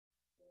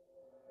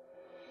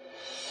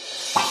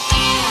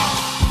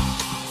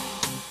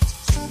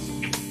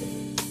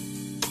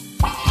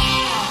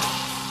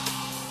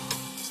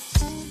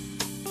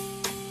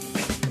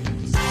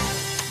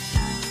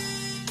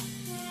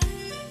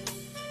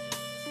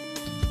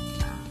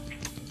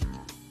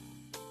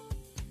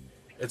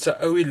It's an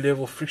OE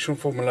level friction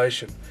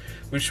formulation,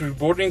 which we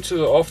brought into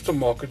the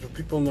aftermarket, but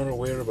people are not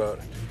aware about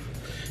it.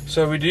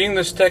 So we're doing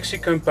this taxi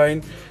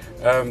campaign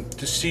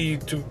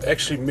to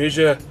actually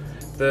measure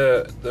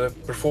the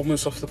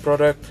performance of the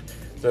product,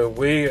 the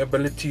wear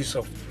abilities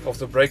of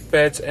the brake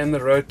pads and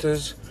the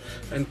rotors,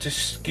 and to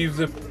give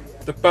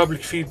the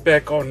public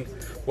feedback on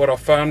what our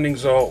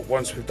findings are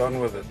once we're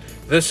done with it.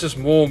 This is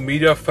more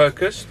media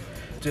focused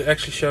to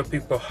actually show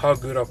people how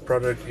good our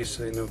product is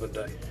at the end of the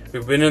day.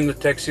 We've been in the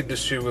taxi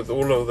industry with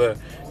all of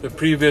the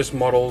previous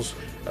models.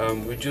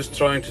 We're just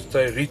trying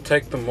to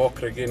retake the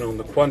market again on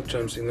the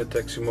quantums in the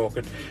taxi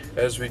market,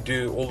 as we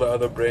do all the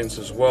other brands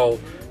as well,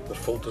 the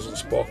filters and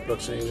spark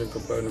plugs and engine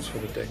components for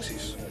the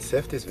taxis.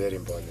 Safety is very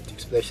important,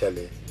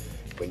 especially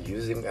when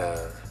using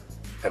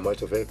a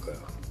motor vehicle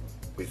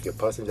with your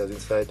passengers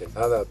inside and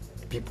other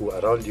people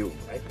around you.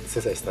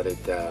 Since I started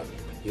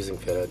using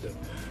Ferodo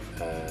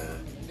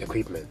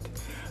equipment,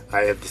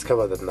 I have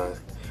discovered that now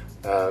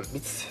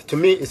to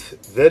me it's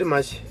very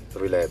much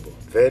reliable,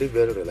 very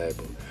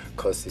reliable,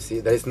 because you see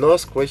there is no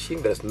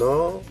squishing, there is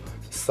no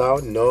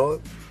sound,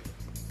 no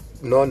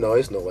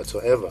noise, no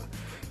whatsoever.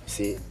 You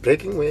see,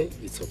 braking way,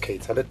 it's okay,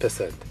 it's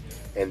 100%,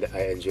 and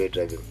I enjoy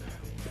driving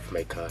with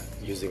my car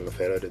using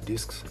Ferodo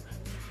discs,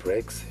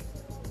 brakes,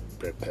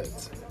 brake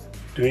pads.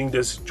 Doing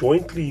this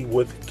jointly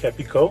with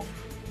Kapico,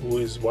 who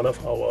is one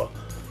of our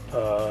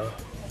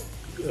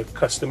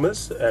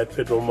customers at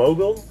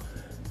FEDERAL-MOGUL,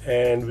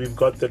 and we've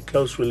got that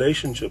close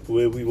relationship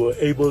where we were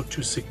able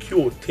to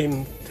secure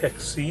 10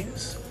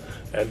 taxis,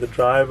 and the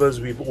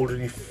drivers, we've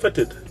already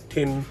fitted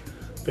 10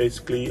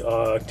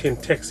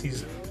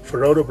 taxis,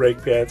 Ferodo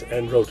brake pads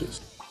and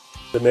rotors.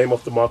 The name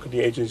of the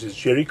marketing agency is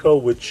Jericho,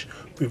 which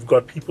we've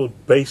got people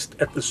based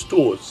at the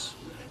stores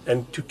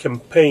and to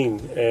campaign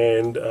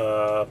and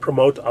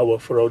promote our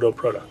Ferodo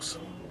products.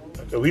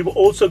 We were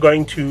also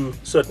going to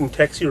certain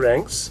taxi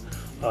ranks,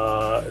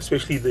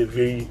 especially the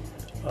very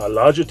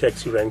larger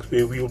taxi ranks,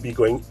 where we will be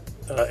going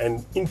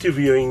and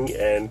interviewing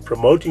and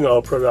promoting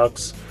our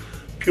products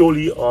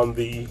purely on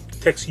the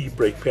taxi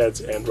brake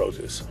pads and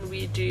rotors.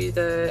 We do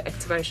the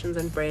activations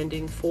and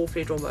branding for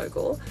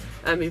FEDERAL-MOGUL.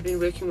 We've been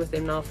working with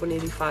them now for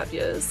nearly 5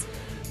 years,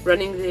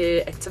 running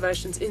their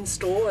activations in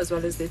store as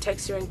well as their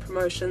taxi rank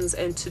promotions,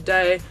 and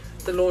today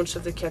the launch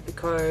of the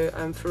Kapico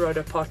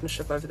Ferodo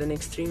partnership over the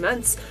next 3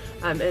 months,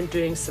 and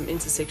doing some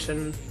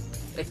intersection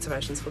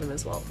activations for them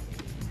as well.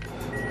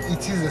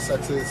 It is a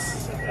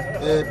success.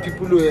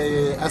 People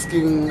were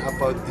asking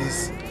about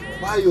this,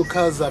 why your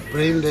cars are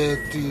branded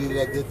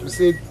like that. We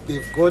said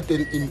they've got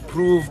an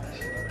improved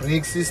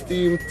brake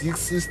system, disc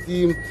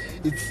system.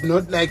 It's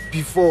not like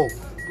before,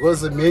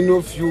 because many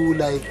of you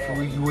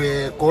you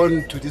were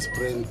gone to this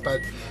brand.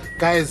 But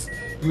guys,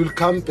 you will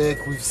come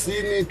back. We've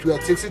seen it. We are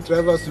taxi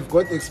drivers. We've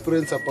got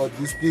experience about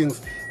these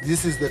things.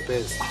 This is the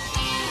best.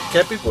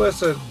 Kapico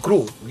as a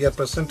group, we are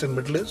present in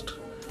Middle East,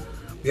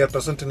 we are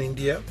present in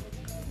India,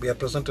 we are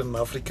present in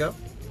Africa,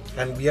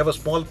 and we have a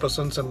small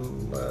presence in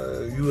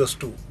US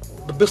too.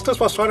 The business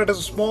was started as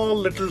a small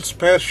little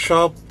spare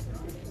shop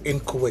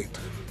in Kuwait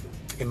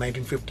in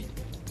 1950.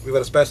 We were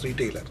a spares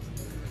retailer.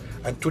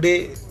 And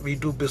today we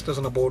do business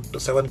in about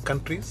 7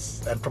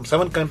 countries, and from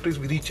 7 countries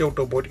we reach out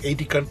to about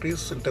 80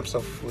 countries in terms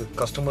of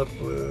customer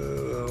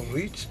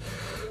reach.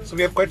 So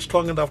we are quite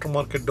strong in the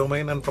aftermarket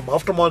domain, and from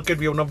aftermarket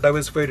we have now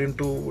diversified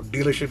into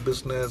dealership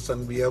business,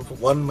 and we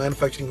have 1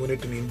 manufacturing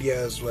unit in India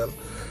as well.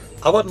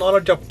 Our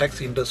knowledge of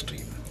taxi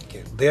industry,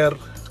 they are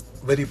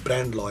very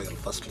brand loyal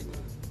firstly.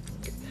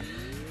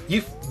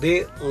 If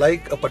they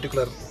like a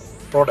particular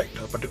product,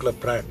 a particular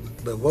brand,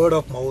 the word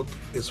of mouth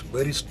is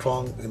very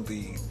strong in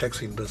the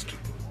taxi industry.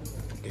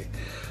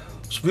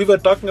 So we were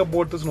talking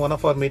about this in one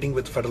of our meetings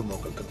with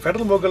FEDERAL-MOGUL.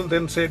 FEDERAL-MOGUL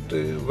then said,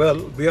 well,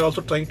 we are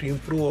also trying to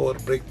improve our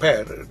brake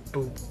pad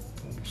to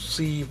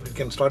see if we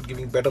can start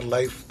giving better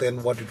life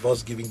than what it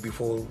was giving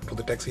before to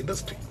the taxi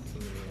industry.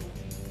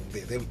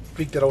 They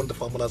tweaked around the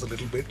formulas a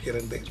little bit here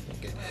and there.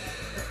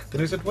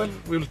 Then we said, well,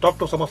 we will talk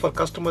to some of our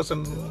customers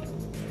and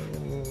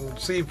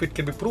see if it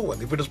can be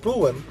proven. If it is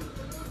proven,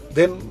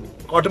 then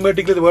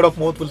automatically the word of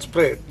mouth will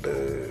spread.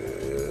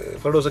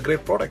 Ferodo is a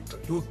great product.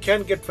 You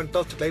can get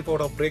fantastic life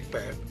out of brake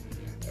pad,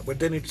 but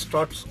then it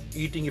starts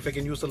eating, if I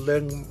can use the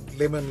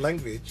layman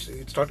language,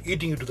 it starts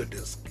eating into the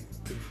disc.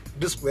 The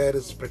disc wear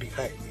is pretty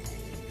high,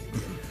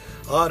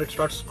 or it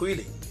starts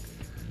squealing.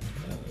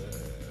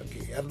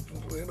 And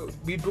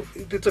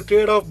it's a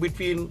trade-off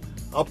between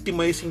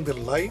optimizing the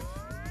life,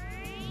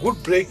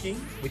 good braking,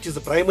 which is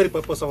the primary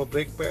purpose of a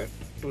brake pad,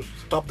 to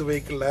stop the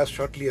vehicle as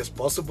shortly as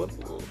possible,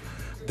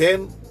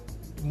 then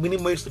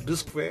minimize the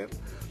disc wear.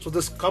 So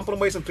this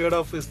compromise and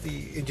trade-off is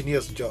the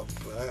engineer's job.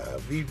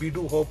 We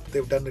do hope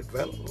they've done it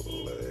well.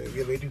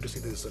 We are waiting to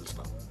see the results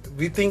now.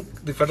 We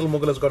think the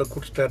FEDERAL-MOGUL has got a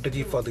good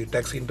strategy for the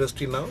taxi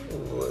industry now.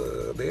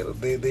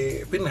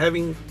 They've been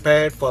having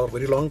pad for a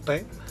very long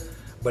time,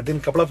 but then a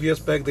couple of years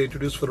back they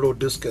introduced Ferodo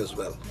disc as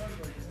well,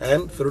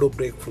 and Ferodo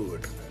brake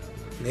fluid.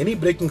 In any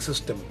braking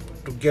system,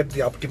 to get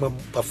the optimum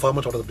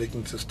performance out of the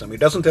braking system, it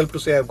doesn't help to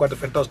say I've got a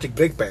fantastic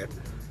brake pad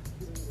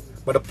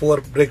but a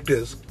poor brake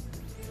disc.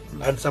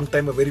 and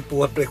sometimes a very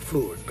poor brake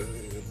fluid.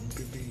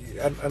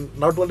 And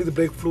not only the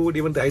brake fluid,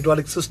 even the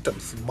hydraulic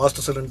systems,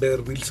 master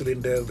cylinder, wheel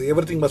cylinder,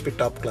 everything must be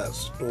top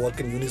class to work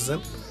in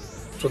unison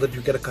so that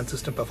you get a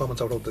consistent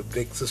performance out of the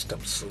brake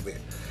systems.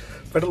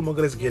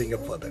 FEDERAL-MOGUL is gearing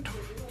up for that.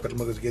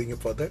 FEDERAL-MOGUL is gearing up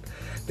for that.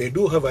 They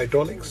do have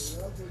hydraulics,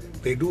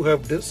 they do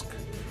have disc,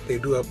 they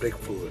do have brake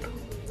fluid.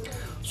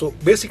 So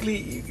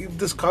basically, if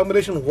this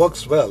combination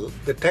works well,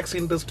 the taxi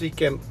industry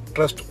can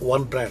trust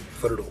one brand,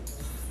 Ferodo,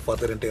 for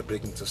their entire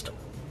braking system.